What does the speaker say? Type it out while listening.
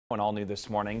And all new this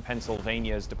morning,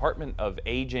 Pennsylvania's Department of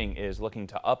Aging is looking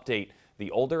to update the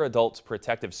Older Adults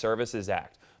Protective Services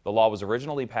Act. The law was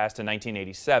originally passed in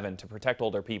 1987 to protect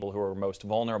older people who are most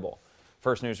vulnerable.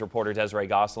 First News reporter Desiree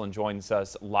Gosselin joins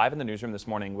us live in the newsroom this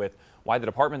morning with why the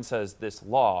department says this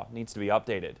law needs to be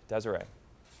updated. Desiree.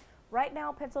 Right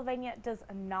now, Pennsylvania does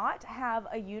not have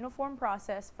a uniform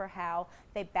process for how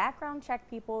they background check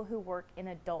people who work in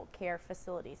adult care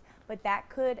facilities, but that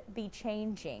could be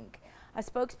changing. A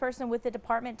spokesperson with the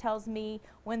department tells me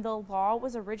when the law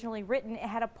was originally written, it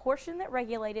had a portion that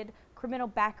regulated criminal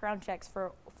background checks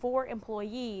for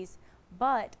employees,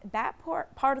 but that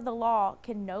part of the law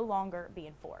can no longer be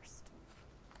enforced.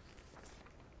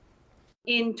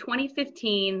 In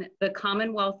 2015, the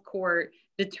Commonwealth Court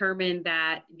determined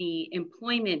that the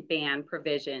employment ban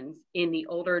provisions in the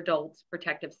Older Adults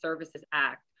Protective Services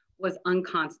Act was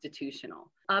unconstitutional.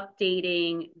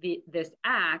 Updating this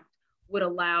act would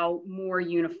allow more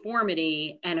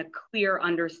uniformity and a clear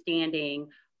understanding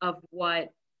of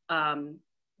what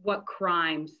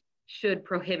crimes should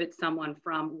prohibit someone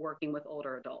from working with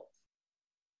older adults.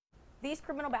 These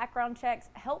criminal background checks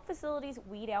help facilities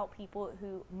weed out people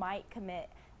who might commit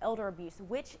elder abuse,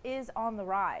 which is on the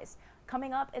rise.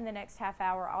 Coming up in the next half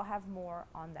hour, I'll have more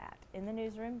on that. In the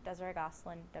newsroom, Desiree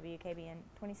Gosselin, WKBN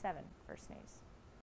 27 First News.